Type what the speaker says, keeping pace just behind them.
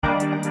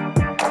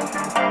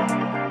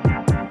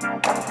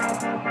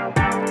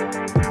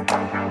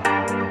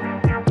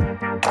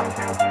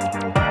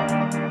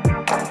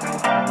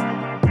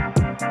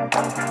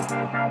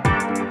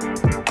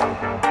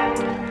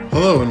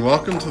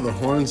Welcome to the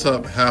Horns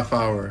Up Half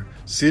Hour,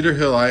 Cedar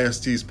Hill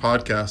ISD's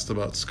podcast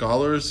about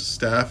scholars,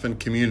 staff, and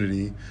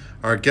community.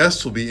 Our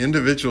guests will be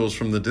individuals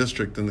from the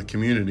district and the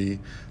community.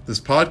 This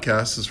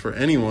podcast is for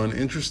anyone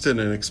interested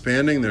in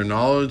expanding their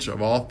knowledge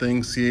of all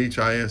things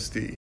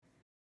CHISD.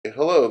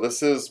 Hello,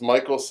 this is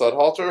Michael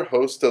Sudhalter,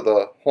 host of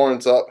the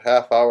Horns Up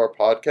Half Hour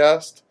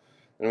podcast,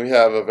 and we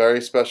have a very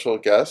special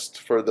guest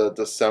for the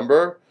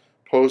December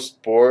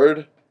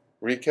post-board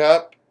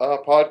recap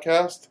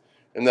podcast.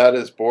 And that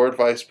is Board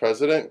Vice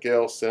President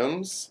Gail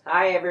Sims.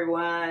 Hi,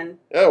 everyone.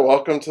 Yeah,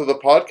 welcome to the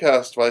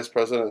podcast, Vice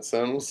President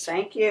Sims.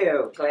 Thank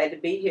you. Glad to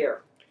be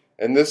here.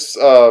 And this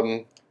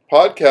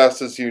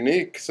podcast is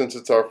unique since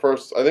it's our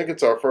first, I think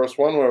it's our first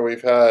one where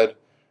we've had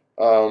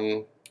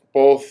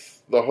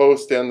both the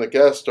host and the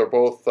guest are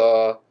both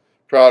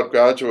proud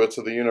graduates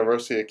of the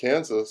University of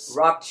Kansas.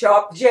 Rock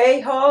Chalk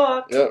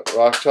Jayhawk. Yeah,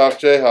 Rock Chalk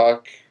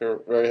Jayhawk. We're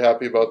very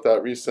happy about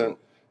that recent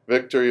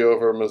victory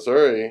over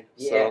Missouri.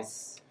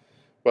 Yes.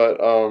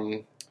 But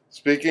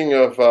speaking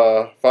of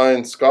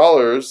fine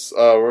scholars,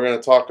 we're going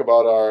to talk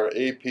about our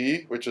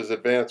AP, which is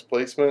Advanced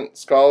Placement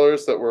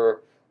Scholars, that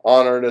were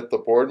honored at the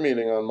board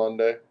meeting on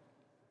Monday.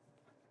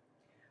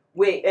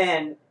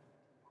 There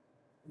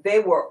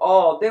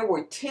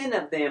were 10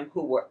 of them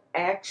who were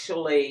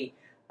actually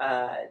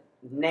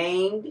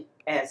named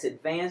as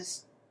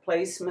Advanced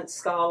Placement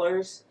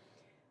Scholars.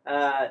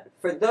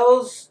 For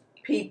those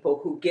people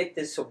who get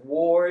this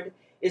award,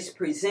 is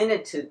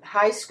presented to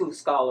high school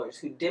scholars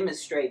who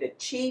demonstrate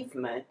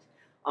achievement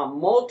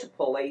on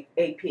multiple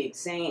AP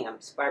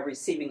exams by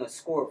receiving a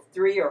score of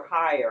 3 or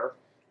higher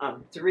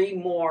on 3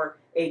 more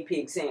AP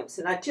exams.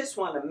 And I just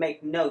want to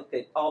make note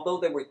that although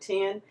there were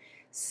 10,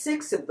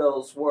 6 of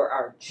those were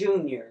our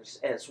juniors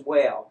as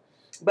well.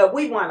 But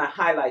we want to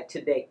highlight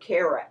today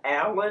Kara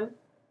Allen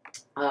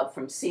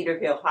from Cedar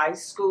Hill High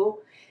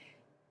School.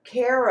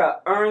 Kara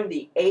earned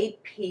the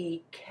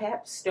AP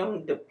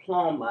Capstone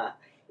Diploma.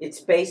 It's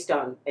based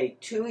on a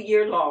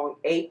 2-year-long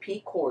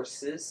AP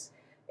courses,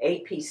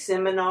 AP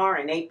Seminar,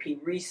 and AP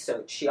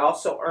Research. She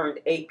also earned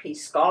AP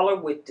Scholar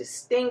with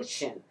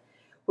Distinction,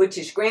 which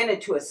is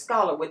granted to a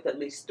scholar with at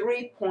least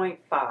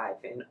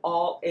 3.5 in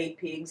all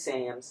AP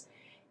exams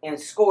and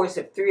scores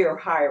of 3 or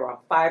higher on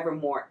 5 or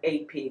more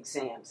AP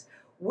exams.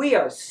 We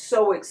are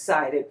so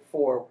excited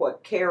for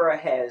what Kara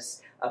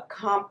has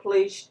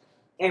accomplished,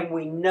 and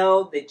we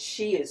know that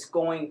she is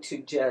going to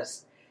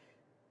just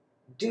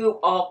do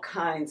all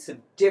kinds of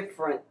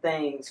different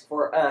things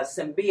for us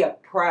and be a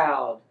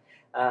proud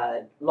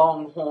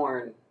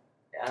Longhorn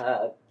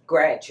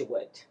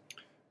graduate.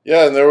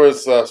 Yeah, and there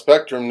was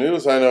Spectrum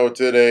News, I know,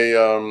 did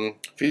a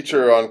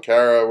feature on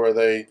Kara where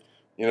they,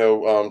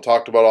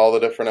 talked about all the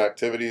different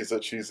activities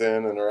that she's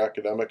in and her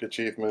academic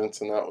achievements,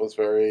 and that was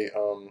very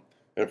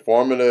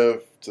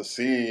informative to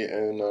see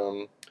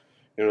and,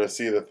 to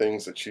see the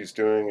things that she's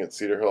doing at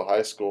Cedar Hill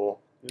High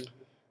School. Mm-hmm.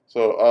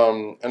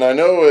 So, and I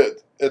know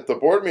at the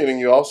board meeting,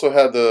 you also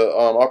had the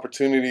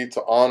opportunity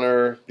to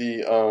honor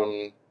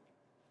the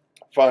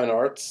fine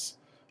arts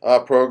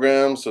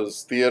programs, so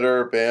it's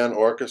theater, band,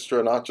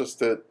 orchestra, not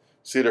just at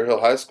Cedar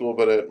Hill High School,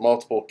 but at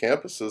multiple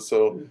campuses.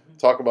 So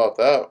talk about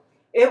that.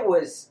 It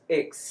was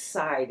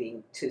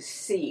exciting to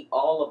see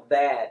all of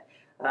that.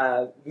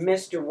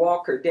 Mr.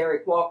 Walker,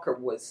 Derek Walker,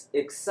 was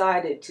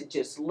excited to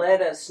just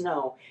let us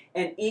know,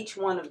 and each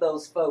one of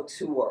those folks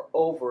who were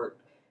over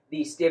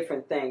these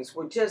different things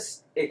were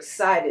just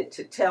excited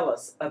to tell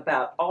us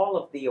about all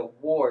of the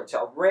awards.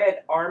 Our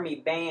Red Army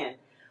Band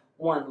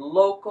won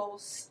local,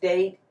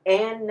 state,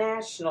 and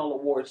national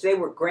awards. They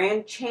were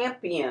grand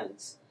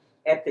champions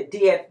at the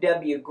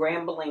DFW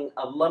Grambling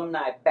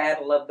Alumni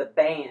Battle of the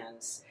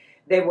Bands.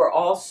 They were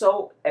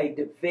also had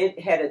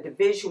a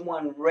Division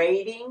I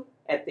rating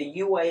at the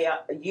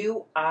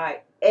UIL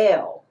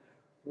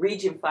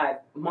Region 5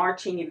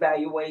 Marching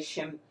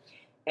Evaluation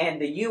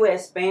and the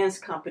U.S. Bands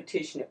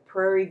Competition at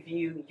Prairie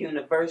View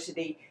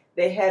University.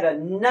 They had a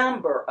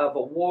number of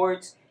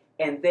awards,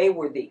 and they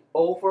were the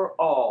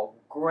overall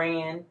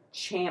grand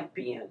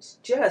champions.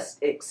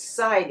 Just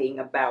exciting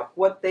about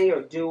what they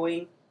are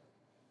doing,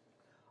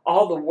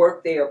 all the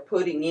work they are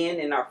putting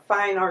in our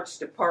fine arts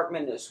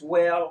department as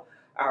well.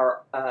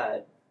 Our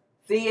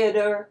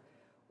theater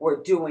were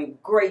doing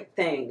great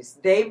things.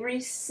 They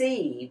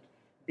received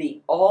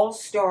the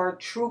All-Star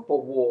Troop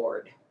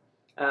Award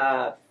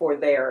for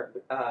their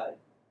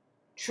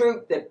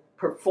troupe that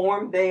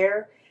performed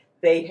there.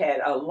 They had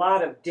a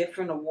lot of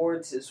different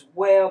awards as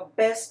well.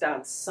 Best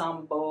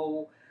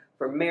Ensemble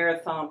for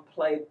Marathon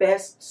Play,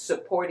 Best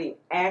Supporting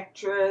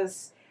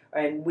Actress,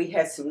 and we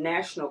had some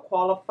national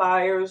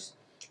qualifiers.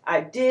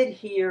 I did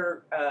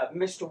hear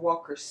Mr.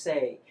 Walker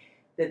say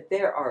that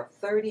there are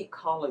 30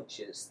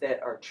 colleges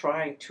that are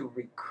trying to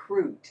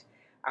recruit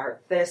our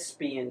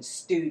thespian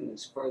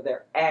students for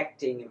their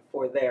acting and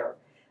for their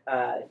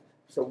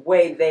the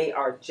way they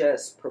are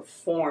just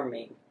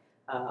performing,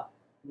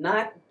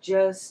 not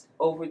just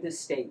over the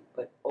state,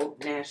 but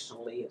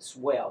nationally as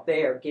well.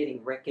 They are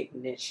getting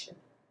recognition.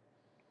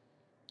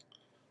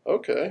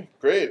 Okay,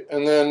 great.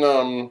 And then,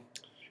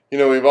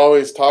 we've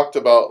always talked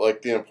about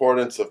like the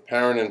importance of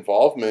parent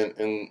involvement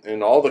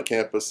in all the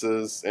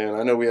campuses, and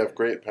I know we have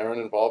great parent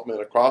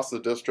involvement across the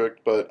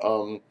district, but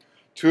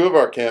two of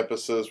our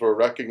campuses were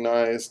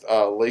recognized,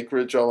 Lake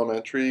Ridge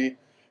Elementary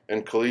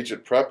and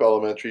Collegiate Prep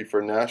Elementary,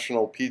 for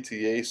National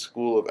PTA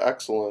School of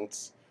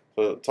Excellence.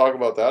 So talk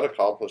about that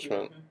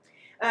accomplishment.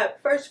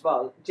 First of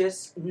all,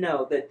 just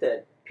know that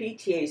the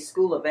PTA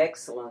School of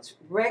Excellence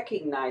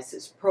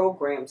recognizes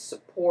programs,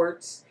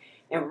 supports,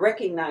 and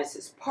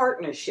recognizes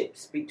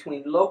partnerships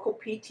between local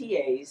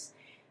PTAs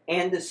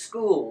and the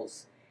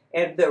schools.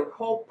 And the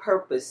whole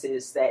purpose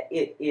is that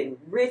it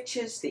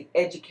enriches the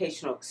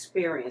educational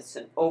experience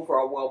and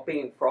overall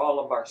well-being for all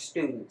of our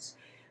students.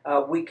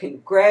 We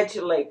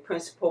congratulate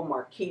Principal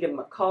Marquita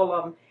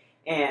McCollum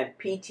and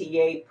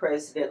PTA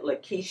President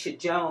Lakeisha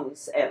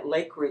Jones at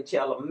Lake Ridge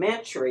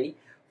Elementary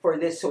for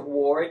this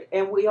award.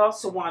 And we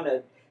also want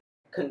to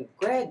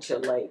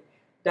congratulate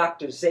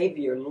Dr.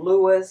 Xavier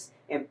Lewis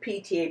and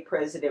PTA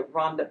President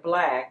Rhonda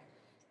Black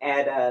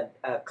at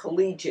a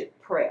Collegiate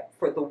Prep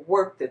for the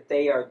work that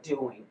they are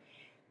doing.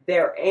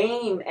 Their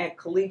aim at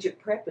Collegiate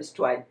Prep is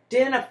to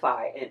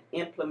identify and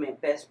implement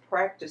best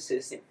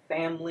practices in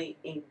family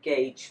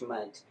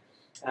engagement,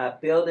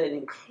 build an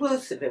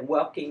inclusive and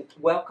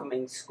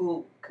welcoming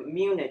school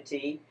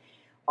community,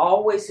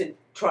 always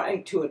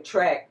trying to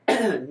attract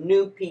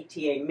new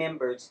PTA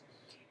members,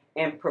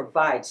 and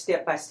provide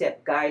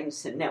step-by-step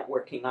guidance and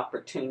networking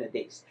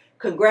opportunities.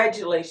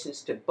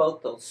 Congratulations to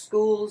both those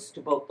schools, to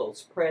both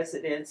those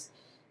presidents,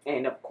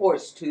 and of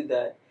course to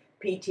the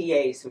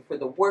PTAs and for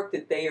the work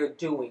that they are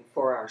doing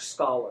for our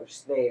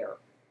scholars there.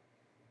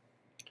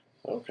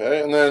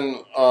 Okay, and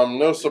then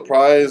no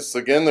surprise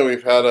again that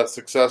we've had a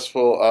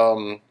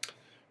successful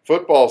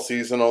football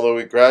season, although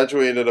we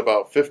graduated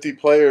about 50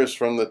 players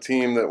from the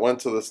team that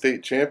went to the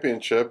state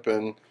championship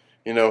and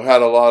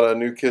had a lot of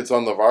new kids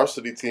on the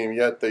varsity team,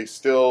 yet they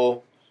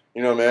still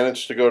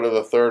managed to go to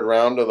the third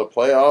round of the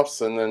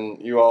playoffs, and then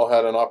you all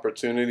had an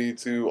opportunity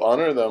to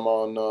honor them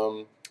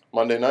on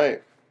Monday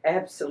night.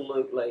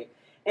 Absolutely.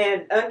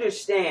 And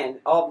understand,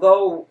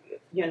 although,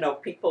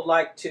 people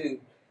like to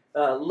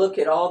look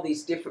at all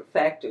these different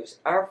factors,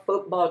 our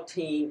football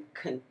team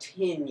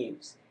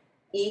continues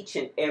each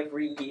and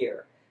every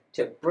year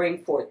to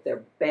bring forth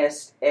their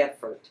best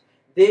effort.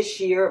 This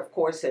year, of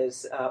course,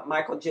 as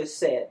Michael just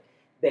said,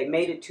 they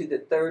made it to the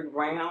third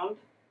round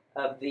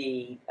of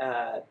the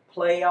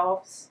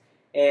playoffs.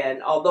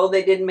 And although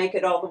they didn't make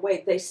it all the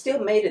way, they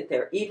still made it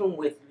there, even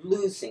with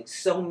losing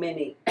so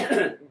many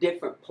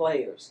different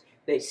players.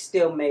 They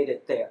still made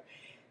it there.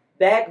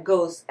 That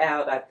goes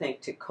out, I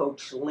think, to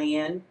Coach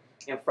Lynn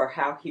and for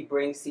how he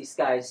brings these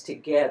guys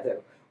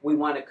together. We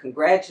want to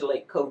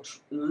congratulate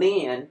Coach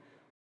Lynn.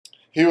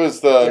 He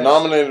was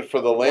nominated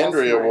for the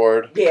Landry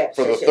Award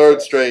for the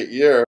third straight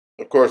year.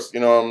 Of course,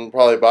 I'm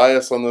probably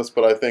biased on this,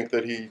 but I think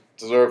that he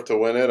deserved to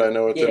win it. I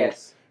know it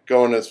didn't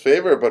go in his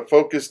favor, but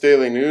Focus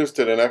Daily News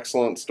did an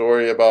excellent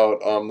story about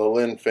the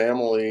Lynn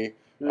family,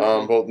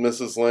 both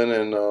Mrs. Lynn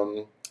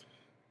and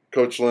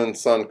Coach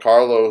Lynn's son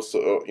Carlos,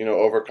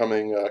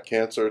 overcoming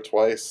cancer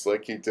twice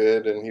like he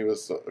did, and he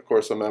was, of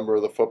course, a member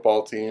of the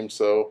football team.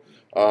 So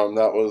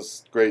that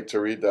was great to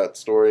read that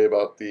story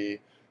about the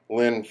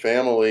Lynn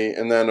family.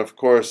 And then, of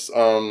course,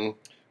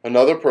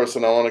 another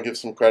person I want to give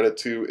some credit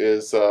to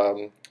is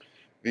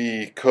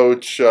the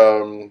coach,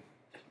 the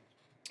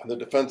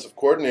defensive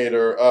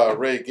coordinator,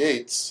 Ray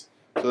Gates.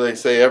 So they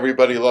say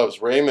everybody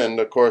loves Raymond.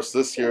 Of course,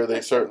 this year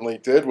they certainly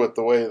did with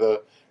the way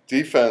the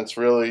defense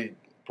really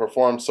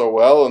performed so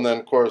well. And then,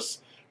 of course,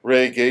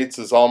 Ray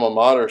Gates' alma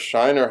mater,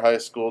 Shiner High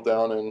School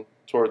down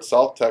towards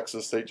South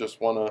Texas, they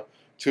just won a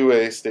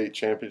 2A state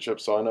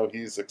championship. So I know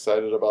he's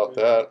excited about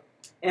that.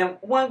 And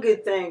one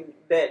good thing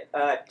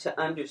that to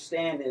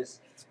understand is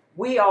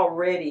we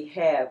already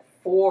have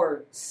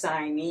 4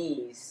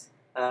 signees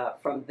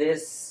from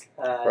this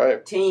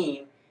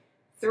team.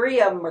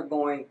 3 of them are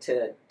going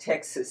to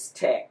Texas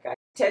Tech.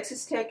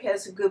 Texas Tech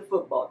has a good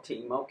football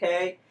team,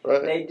 okay?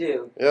 Right. They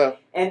do. Yeah.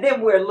 And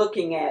then we're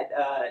looking at,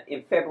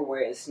 in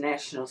February, it's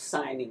National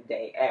Signing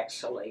Day,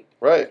 actually.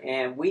 Right.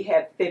 And we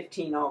have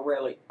 15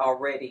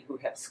 already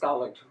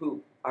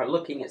who are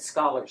looking at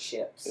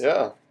scholarships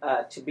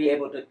to be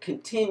able to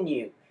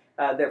continue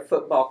their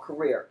football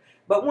career.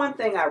 But one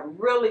thing I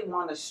really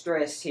want to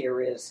stress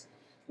here is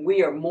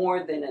we are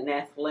more than an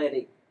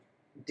athletic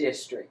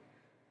district.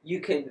 You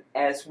can,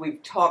 as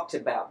we've talked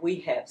about,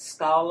 we have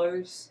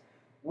scholars.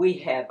 We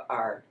have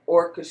our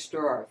orchestra,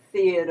 our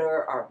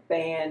theater, our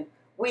band.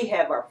 We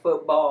have our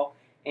football.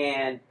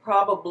 And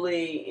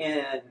probably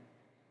in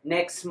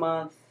next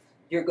month,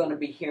 you're going to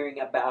be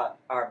hearing about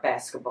our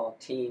basketball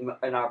team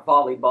and our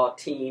volleyball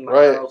team,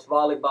 our girls'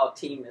 volleyball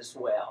team as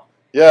well.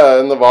 Yeah,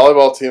 and the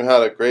volleyball team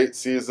had a great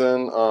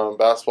season.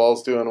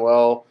 Basketball's doing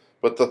well.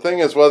 But the thing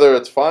is, whether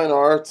it's fine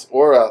arts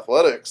or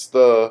athletics,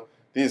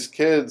 these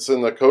kids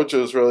and the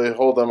coaches really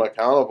hold them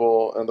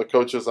accountable. And the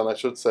coaches, and I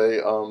should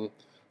say,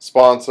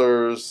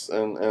 sponsors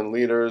and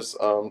leaders,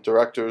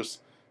 directors,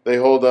 they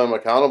hold them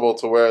accountable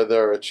to where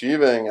they're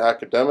achieving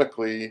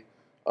academically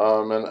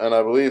And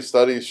I believe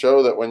studies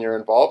show that when you're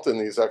involved in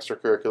these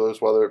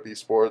extracurriculars, whether it be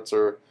sports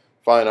or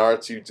fine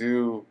arts, you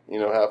do,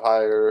 have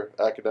higher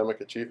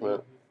academic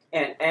achievement.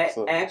 And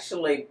So,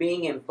 actually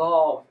being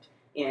involved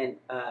in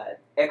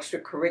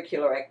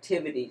extracurricular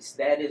activities,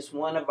 that is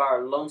one of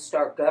our Lone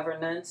Star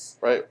governance.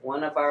 right.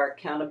 One of our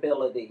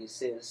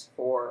accountabilities is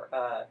for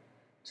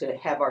to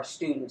have our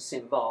students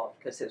involved,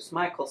 because as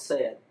Michael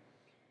said,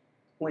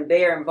 when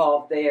they are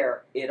involved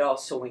there, it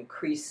also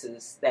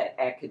increases the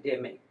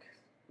academics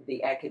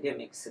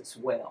as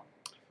well.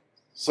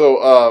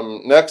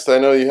 So next, I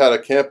know you had a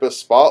campus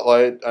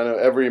spotlight. I know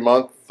every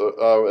month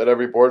at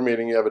every board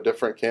meeting you have a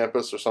different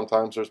campus, or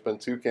sometimes there's been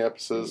two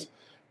campuses.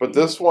 But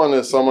this one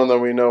is someone that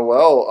we know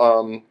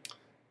well.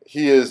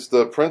 He is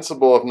the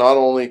principal of not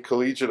only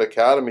Collegiate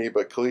Academy,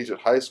 but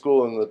Collegiate High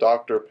School and the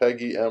Dr.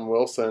 Peggy M.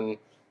 Wilson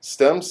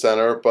STEM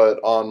Center. But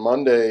on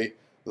Monday,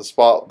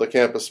 the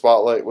campus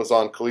spotlight was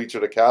on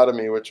Collegiate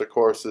Academy, which of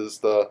course is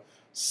the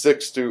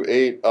 6 to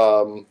 8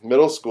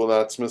 middle school.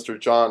 That's Mr.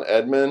 John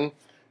Edmond.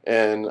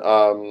 And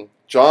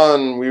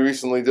John, we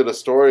recently did a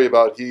story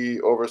about he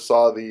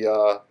oversaw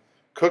the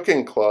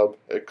cooking club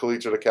at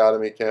Collegiate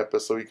Academy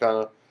campus. So he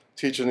kind of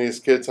teaching these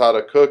kids how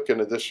to cook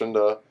in addition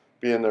to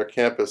being their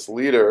campus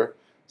leader.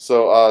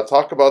 So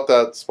talk about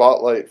that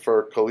spotlight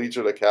for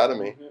Collegiate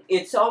Academy.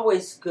 It's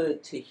always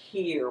good to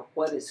hear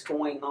what is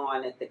going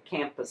on at the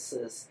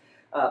campuses.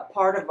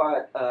 Part of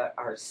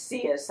our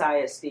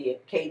CSISD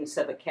Cadence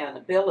of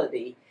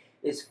Accountability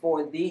is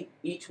for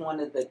each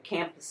one of the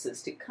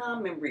campuses to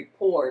come and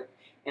report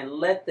and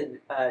let the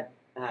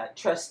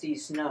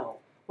trustees know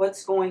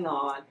what's going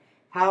on,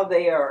 how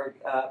they are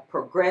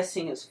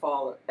progressing as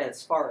far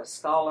as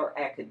scholar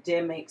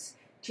academics,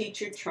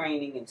 teacher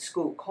training, and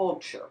school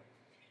culture.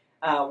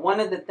 One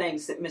of the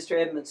things that Mr.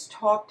 Edmonds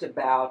talked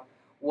about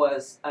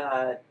was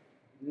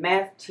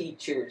math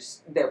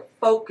teachers. Their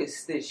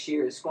focus this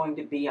year is going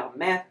to be on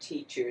math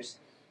teachers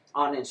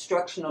on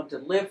instructional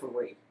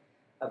delivery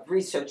of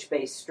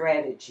research-based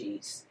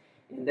strategies.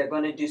 And they're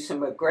going to do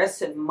some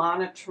aggressive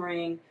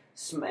monitoring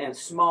and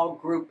small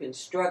group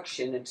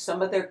instruction. And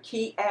some of their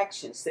key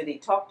actions that he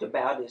talked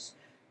about is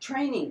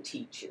training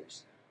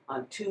teachers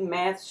on 2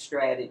 math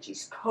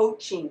strategies,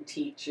 coaching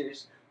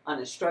teachers on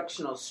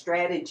instructional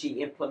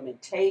strategy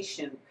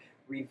implementation,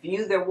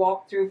 review their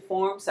walkthrough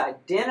forms,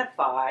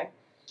 identify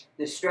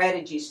the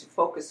strategies to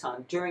focus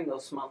on during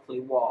those monthly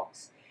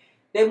walks.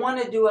 They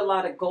want to do a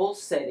lot of goal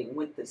setting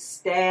with the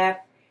staff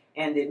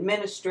and the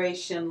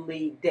administration,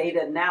 lead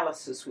data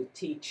analysis with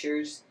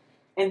teachers,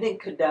 and then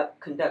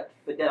conduct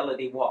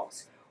fidelity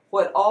walks.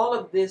 What all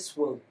of this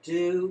will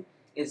do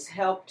is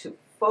help to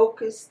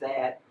focus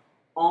that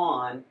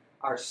on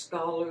our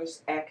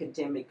scholars'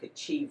 academic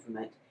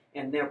achievement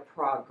and their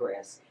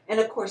progress. And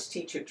of course,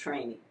 teacher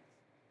training.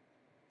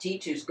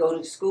 Teachers go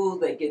to school,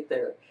 they get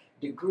their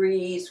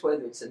degrees,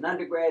 whether it's an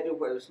undergraduate,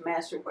 whether it's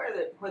master,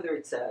 whether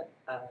it's a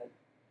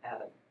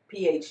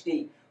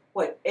PhD,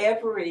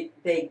 whatever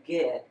they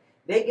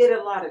get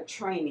a lot of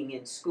training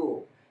in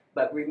school.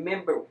 But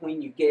remember,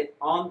 when you get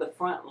on the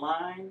front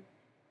line,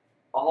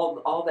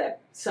 all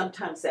that,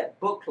 sometimes that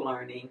book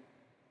learning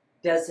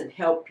doesn't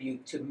help you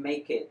to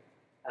make it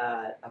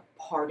a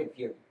part of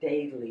your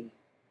daily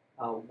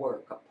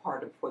work, a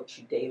part of what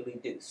you daily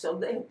do. So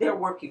they're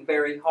working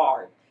very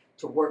hard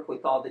to work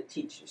with all the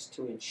teachers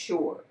to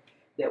ensure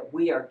that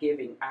we are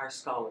giving our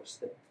scholars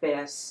the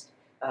best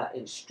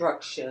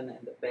instruction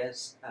and the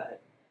best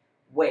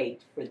way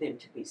for them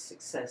to be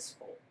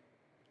successful.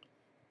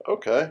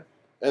 Okay.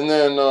 And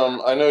then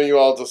I know you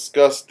all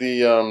discussed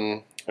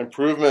the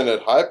improvement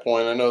at High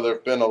Point. I know there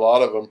have been a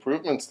lot of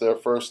improvements there,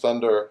 first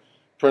under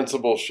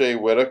Principal Shay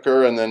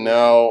Whitaker, and then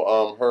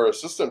now her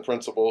assistant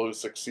principal who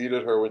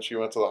succeeded her when she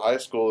went to the high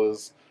school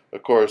is,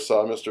 of course,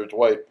 Mr.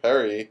 Dwight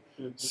Perry.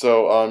 Mm-hmm.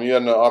 So you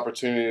had an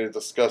opportunity to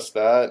discuss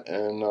that,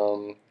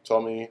 and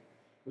tell me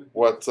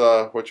what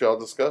you all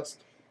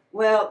discussed.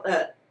 Well,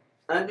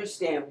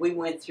 understand, we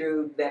went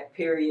through that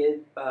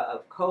period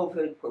of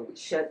COVID where we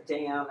shut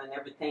down and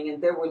everything, and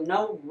there were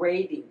no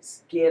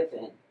ratings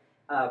given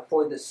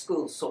for the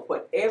school. So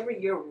whatever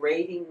your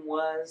rating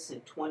was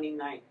in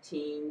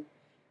 2019,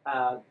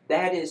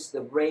 that is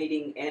the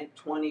rating in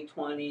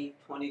 2020,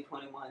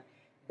 2021.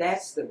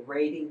 That's the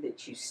rating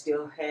that you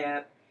still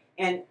have.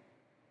 And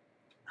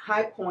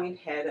High Point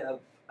had a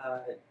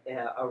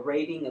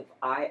rating of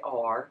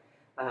IR,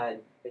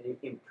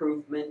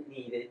 improvement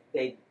needed.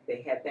 They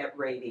had that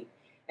rating.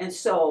 And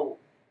so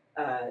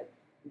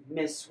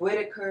Ms.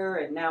 Whitaker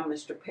and now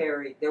Mr.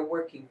 Perry, they're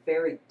working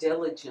very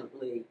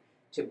diligently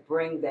to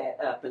bring that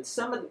up. And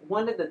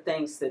one of the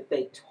things that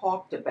they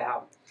talked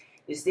about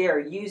is they are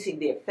using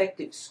the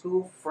Effective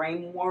School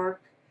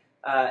Framework.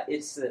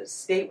 It's a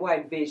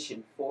statewide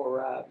vision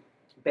for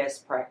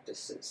best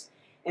practices.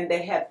 And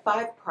they have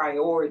 5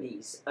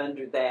 priorities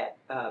under that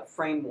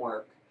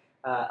framework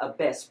of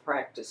best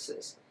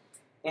practices.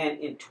 And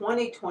in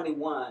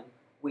 2021,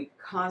 we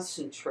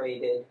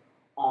concentrated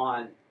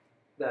on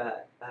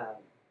the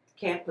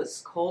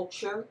campus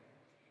culture,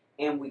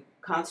 and we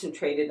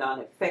concentrated on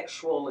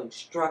effectual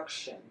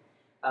instruction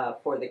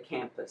for the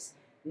campus.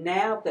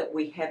 Now that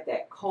we have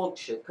that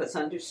culture, because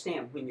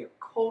understand, when your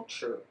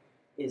culture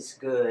is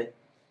good,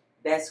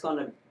 that's going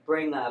to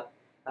bring up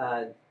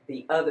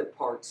the other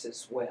parts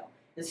as well.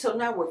 And so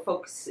now we're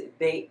focusing,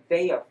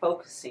 they are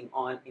focusing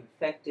on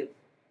effective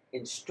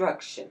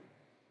instruction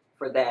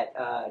for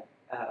that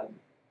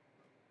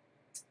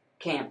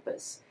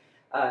campus.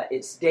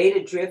 It's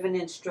data-driven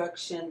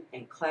instruction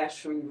and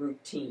classroom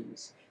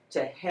routines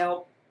to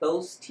help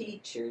those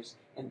teachers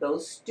and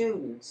those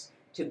students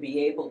to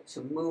be able to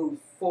move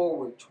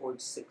forward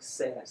towards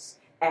success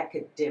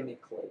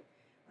academically.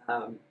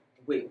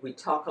 We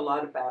talk a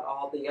lot about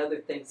all the other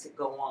things that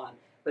go on,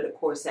 but of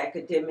course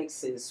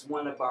academics is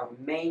one of our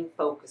main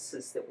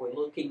focuses that we're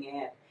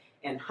looking at,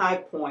 and High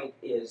Point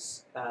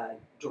is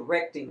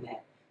directing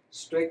that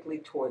strictly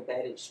toward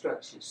that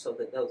instruction so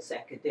that those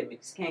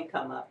academics can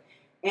come up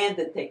and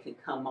that they can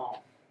come off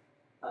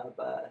of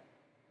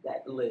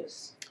that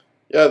list.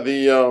 Yeah,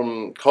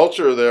 the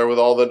culture there with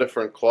all the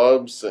different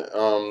clubs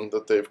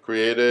that they've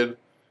created.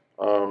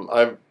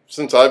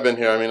 Since I've been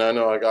here, I mean, I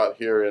know I got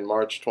here in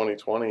March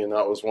 2020, and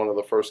that was one of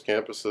the first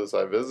campuses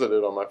I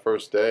visited on my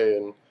first day,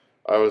 and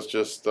I was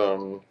just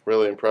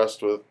really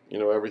impressed with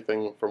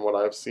everything from what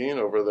I've seen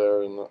over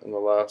there in the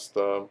last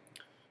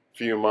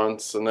few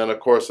months. And then, of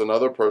course,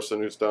 another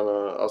person who's done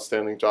an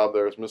outstanding job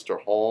there is Mr.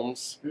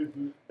 Holmes.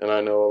 Mm-hmm. And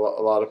I know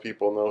a lot of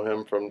people know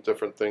him from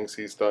different things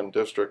he's done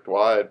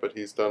district-wide, but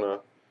he's done a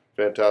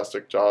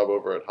fantastic job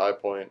over at High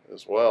Point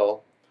as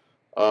well.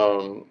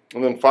 And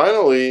then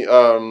finally,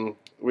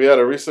 we had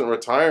a recent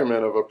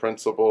retirement of a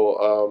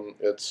principal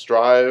at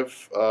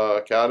Strive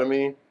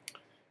Academy,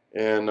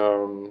 and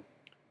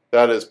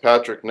that is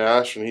Patrick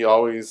Nash, and he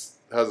always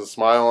has a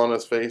smile on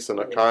his face and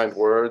a kind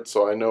word.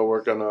 So I know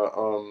we're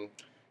gonna.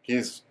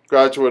 He's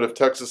graduate of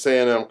Texas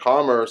A&M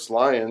Commerce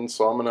Lions,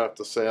 so I'm gonna have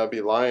to say I'd be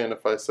lying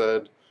if I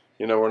said,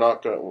 we're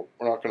not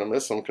gonna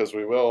miss him, because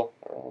we will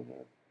around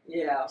here.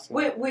 Yeah,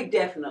 so. we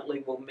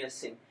definitely will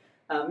miss him.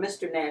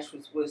 Mr. Nash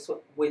was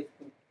with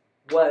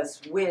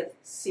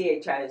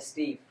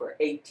CHISD for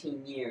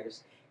 18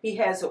 years. He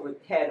has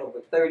had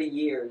over 30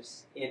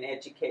 years in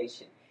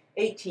education,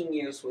 18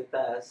 years with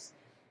us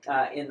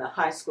in the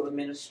high school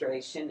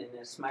administration, and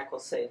as Michael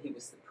said, he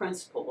was the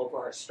principal over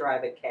our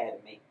Strive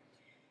Academy.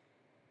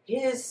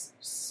 His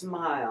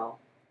smile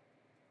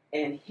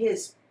and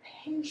his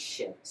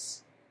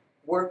patience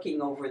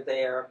working over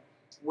there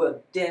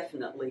will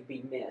definitely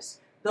be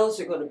missed. Those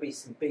are going to be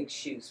some big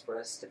shoes for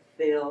us to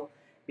fill,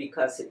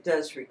 because it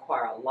does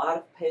require a lot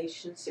of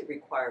patience. It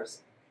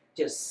requires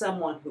just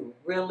someone who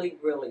really,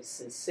 really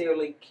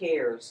sincerely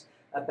cares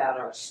about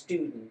our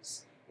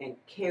students and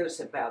cares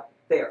about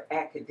their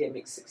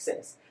academic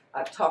success.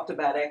 I've talked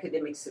about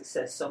academic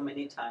success so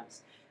many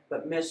times,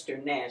 but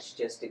Mr. Nash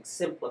just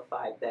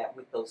exemplified that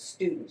with those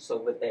students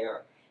over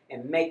there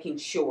and making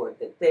sure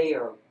that they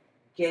are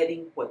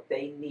getting what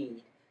they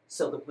need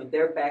so that when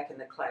they're back in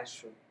the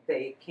classroom,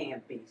 they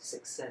can be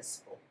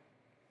successful.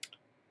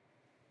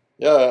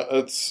 Yeah,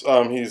 it's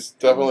he's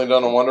definitely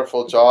done a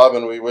wonderful job,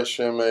 and we wish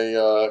him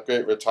a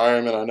great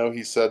retirement. I know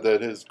he said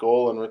that his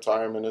goal in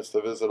retirement is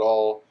to visit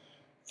all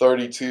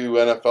 32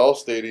 NFL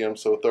stadiums,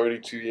 so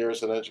 32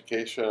 years in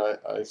education.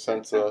 I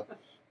sense a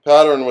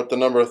pattern with the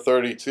number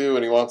 32,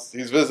 and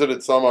he's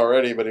visited some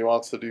already, but he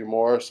wants to do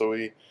more, so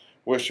we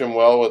wish him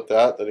well with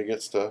that he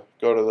gets to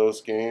go to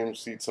those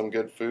games, eat some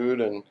good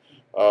food, and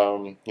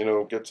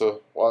get to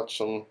watch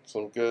some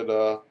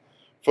good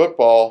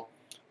football.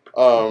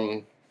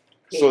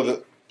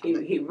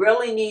 He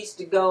really needs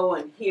to go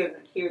and hear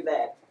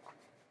that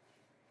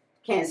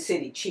Kansas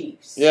City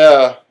Chiefs.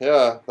 Yeah,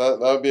 that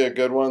would be a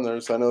good one.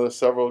 I know there's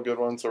several good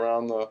ones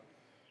around the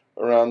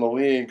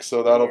league,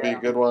 so that'll be a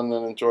good one,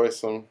 and enjoy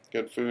some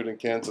good food in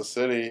Kansas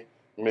City.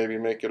 Maybe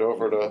make it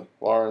over to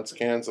Lawrence,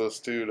 Kansas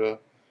too, to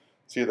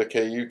see the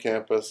KU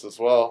campus as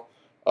well.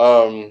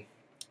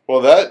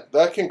 Well,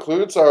 that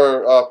concludes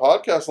our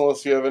podcast,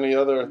 unless you have any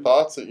other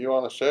thoughts that you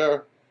want to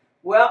share.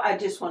 Well, I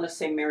just want to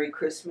say Merry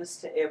Christmas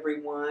to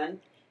everyone,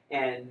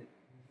 and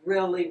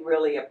really,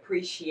 really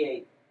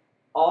appreciate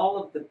all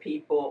of the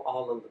people,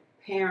 all of the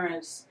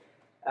parents.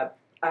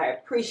 I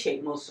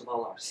appreciate most of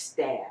all our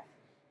staff,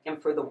 and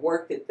for the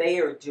work that they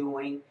are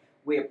doing.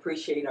 We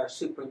appreciate our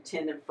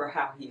superintendent for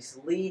how he's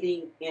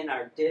leading in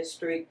our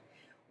district.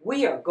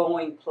 We are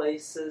going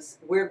places.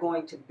 We're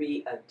going to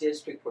be a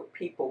district where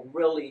people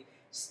really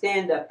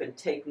stand up and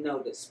take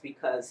notice,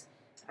 because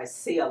I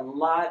see a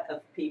lot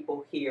of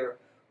people here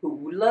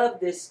who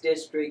love this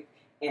district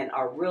and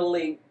are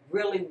really,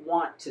 really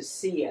want to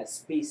see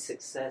us be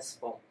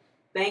successful.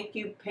 Thank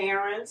you,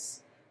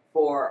 parents,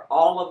 for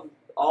all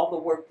the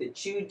work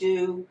that you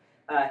do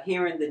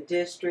here in the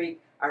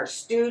district. Our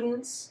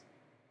students,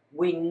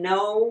 we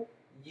know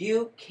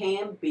you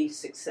can be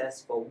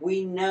successful.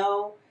 We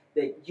know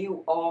that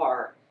you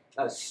are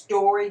a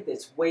story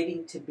that's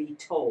waiting to be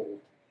told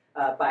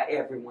by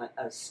everyone,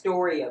 a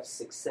story of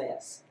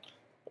success.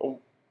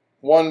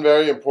 One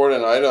very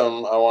important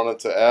item I wanted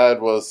to add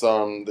was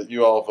that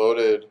you all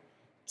voted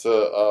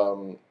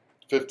to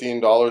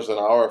 $15 an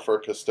hour for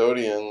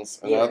custodians,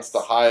 and that's the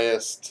Yes.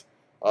 highest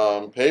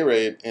pay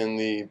rate in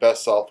the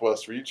best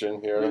Southwest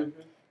region here.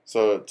 Mm-hmm.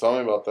 So tell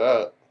me about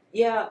that.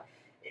 Yeah,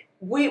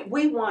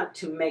 we want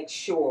to make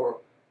sure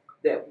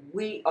that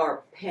we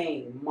are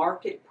paying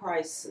market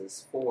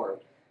prices for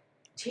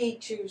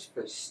teachers,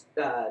 for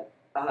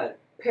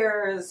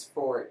paras,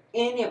 for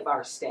any of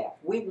our staff.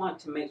 We want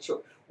to make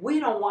sure. We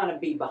don't want to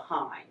be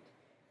behind.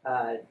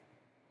 Uh,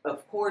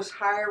 of course,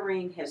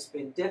 hiring has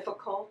been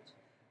difficult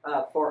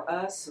for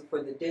us and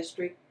for the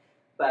district,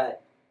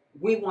 but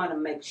we want to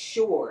make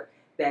sure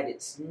that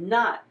it's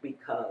not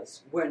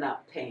because we're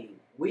not paying.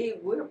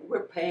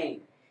 We're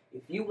paying.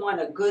 If you want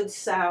a good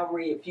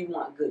salary, if you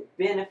want good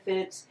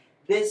benefits,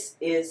 this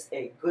is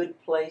a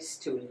good place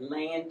to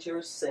land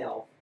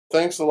yourself.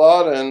 Thanks a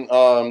lot,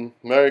 and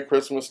Merry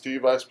Christmas to you,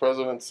 Vice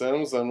President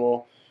Sims, and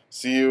we'll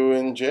see you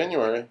in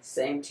January.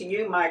 Same to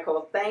you,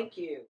 Michael. Thank you.